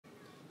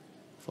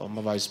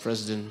Former Vice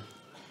President,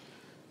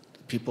 the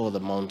people of the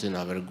mountain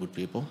are very good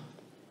people.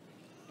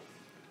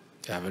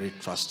 They are very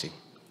trusting.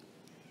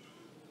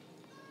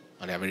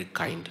 And they are very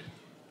kind.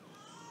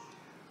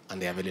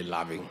 And they are very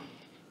loving.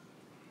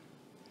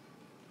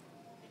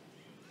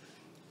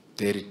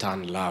 They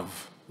return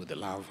love with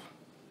love.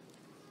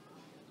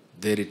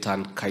 They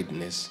return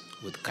kindness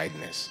with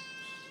kindness.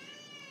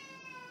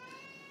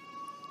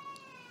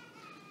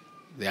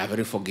 They are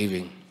very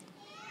forgiving,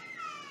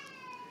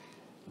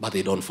 but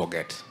they don't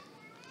forget.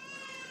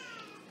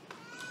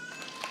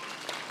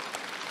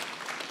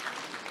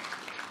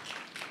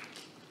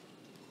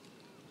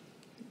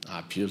 I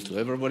appeal to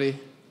everybody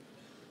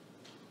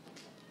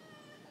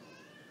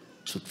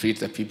to treat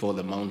the people of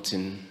the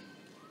mountain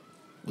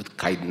with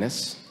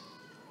kindness,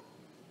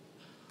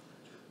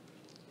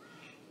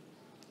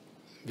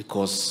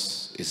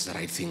 because it's the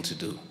right thing to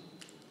do.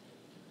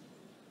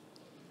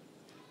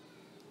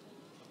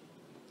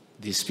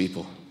 These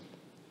people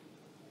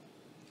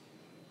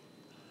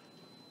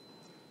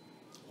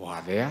who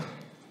are there,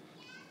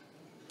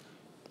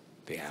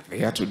 they are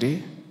there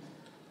today,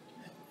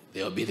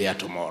 they will be there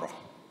tomorrow.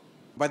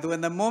 But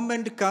when the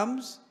moment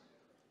comes,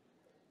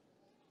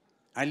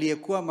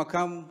 aliyekuwa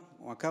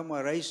makamu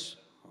wa rais,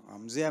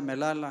 mzee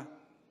amelala,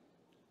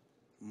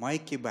 Mwai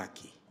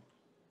Kibaki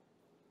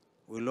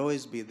will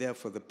always be there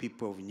for the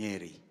people of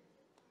Nyeri.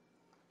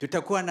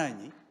 Tutakuwa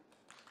nanyi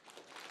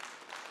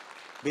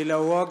bila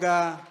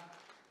uoga,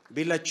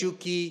 bila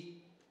chuki,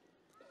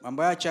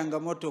 mambo ya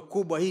changamoto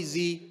kubwa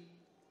hizi.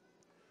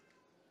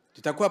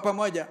 Tutakuwa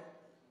pamoja.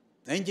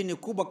 Na nchi ni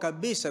kubwa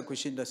kabisa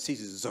kushinda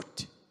sisi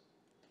zote.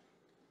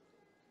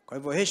 Kwa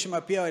hivyo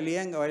heshima pia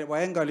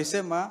wahenga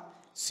walisema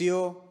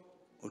sio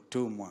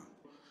utumwa.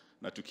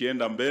 Na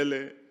tukienda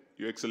mbele,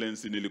 Your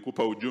Excellency,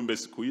 nilikupa ujumbe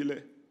siku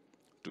ile,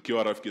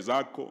 tukiwa rafiki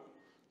zako,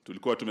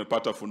 tulikuwa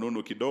tumepata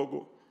fununu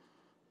kidogo.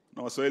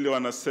 Na Waswahili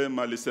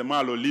wanasema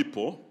lisemalo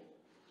lipo,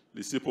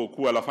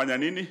 lisipokuwa lafanya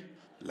nini?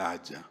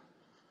 Laja.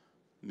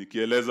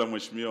 Nikieleza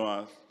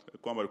mheshimiwa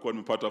kwamba alikuwa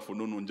nimepata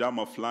fununu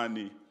njama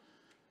fulani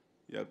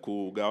ya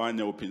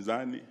kugawanya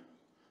upinzani,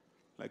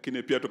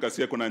 lakini pia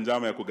tukasikia kuna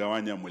njama ya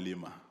kugawanya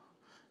mlima.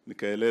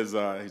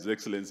 Nikaeleza His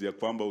Excellency ya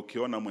kwamba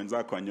ukiona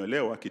mwenzako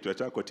anyolewa, kichwa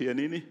chako tie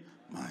nini?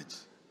 Maji.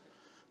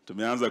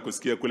 Tumeanza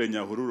kusikia kule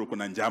Nyahururu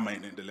kuna njama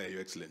inaendelea,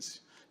 Your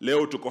Excellency.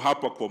 Leo tuko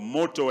hapa kwa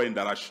moto wa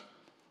Indarasha.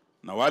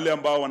 Na wale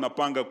ambao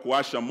wanapanga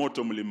kuasha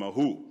moto mlima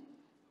huu,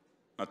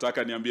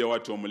 nataka niambie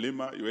watu wa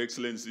mlima, Your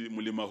Excellency,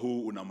 mlima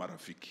huu una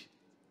marafiki.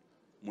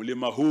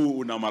 Mlima huu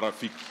una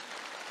marafiki.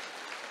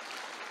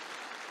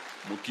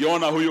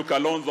 Mkiona huyu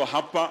Kalonzo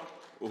hapa,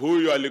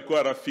 huyu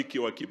alikuwa rafiki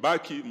wa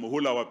Kibaki,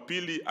 muhula wa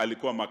pili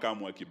alikuwa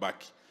makamu wa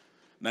Kibaki.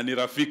 Na ni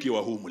rafiki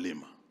wa huu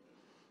mlima.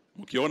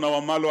 Mkiona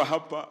Wamalwa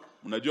hapa,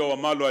 mnajua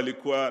Wamalwa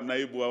alikuwa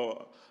naibu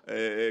wa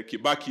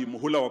Kibaki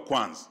muhula wa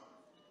kwanza.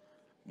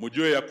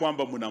 Mjue ya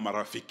kwamba mna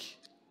marafiki.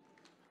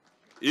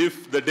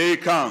 If the day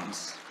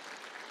comes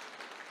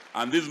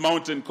and this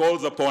mountain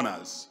calls upon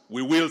us,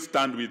 we will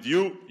stand with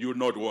you. You will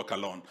not walk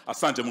alone.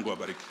 Asante, Mungu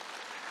awabariki.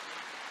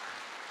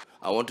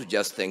 I want to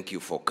just thank you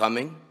for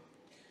coming.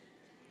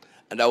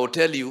 And I will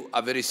tell you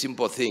a very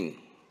simple thing,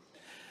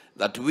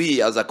 that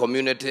we as a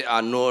community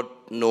are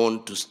not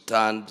known to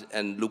stand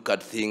and look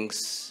at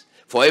things.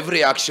 For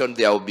every action,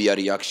 there will be a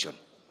reaction.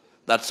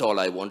 That's all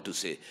I want to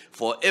say.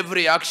 For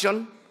every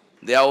action,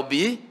 there will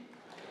be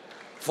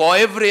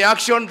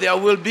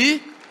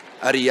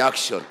a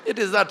reaction. It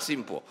is that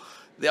simple.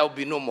 There will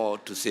be no more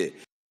to say.